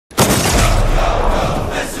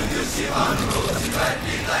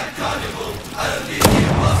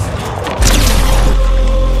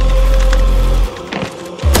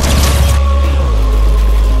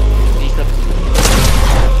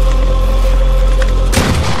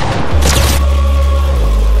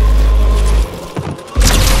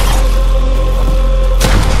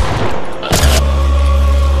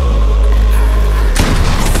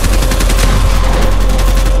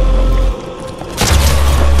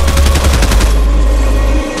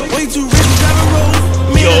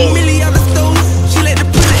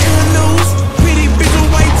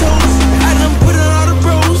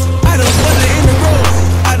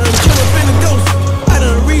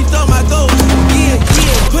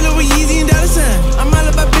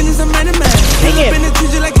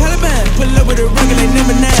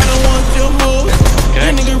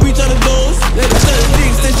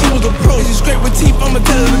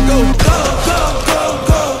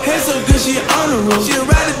honorable. She'll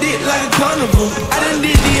ride a dick like a carnival. I done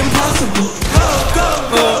did the impossible. Go, go,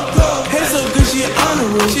 go, go. Head so good, she an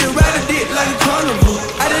honorable. She'll ride a dick like a carnival.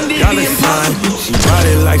 I done did the impossible. She ride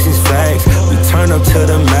it like she's facts. We turn up to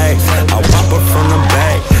the max. I whop her from the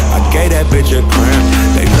back. I gave that bitch a cramp.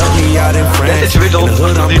 They love me out in France. In the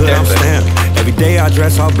hood, I'm good, I'm stamped. Every day I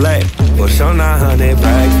dress all black. For sure 900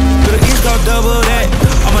 bags. To the east, go double that.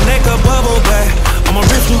 I'ma make a bubble back. I'm a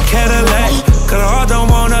rich new Cadillac. Cause I don't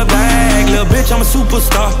want a bag. Little bitch, I'm a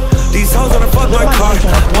superstar. These hoes wanna fuck my car.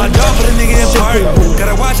 My dog for the nigga in park.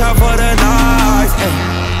 Gotta watch out for the knives.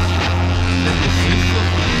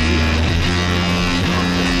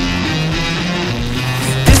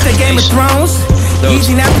 This the Game of Thrones.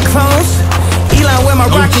 Easy not the clones. Elon with my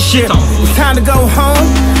rocket ship. It's time to go home.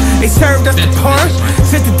 They served us the porn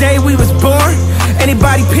since the day we was born.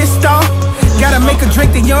 Anybody pissed off? Gotta make a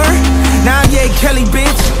drink the urine. Now I'm Ye Kelly,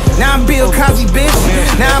 bitch. Now I'm Bill Cosby, bitch.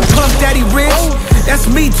 Now I'm Puff Daddy Rich. That's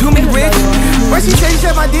me, to me rich. Where she say she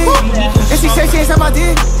said I did? And she said she ain't said I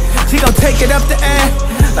did. She gon' take it up the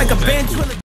ass like a bench.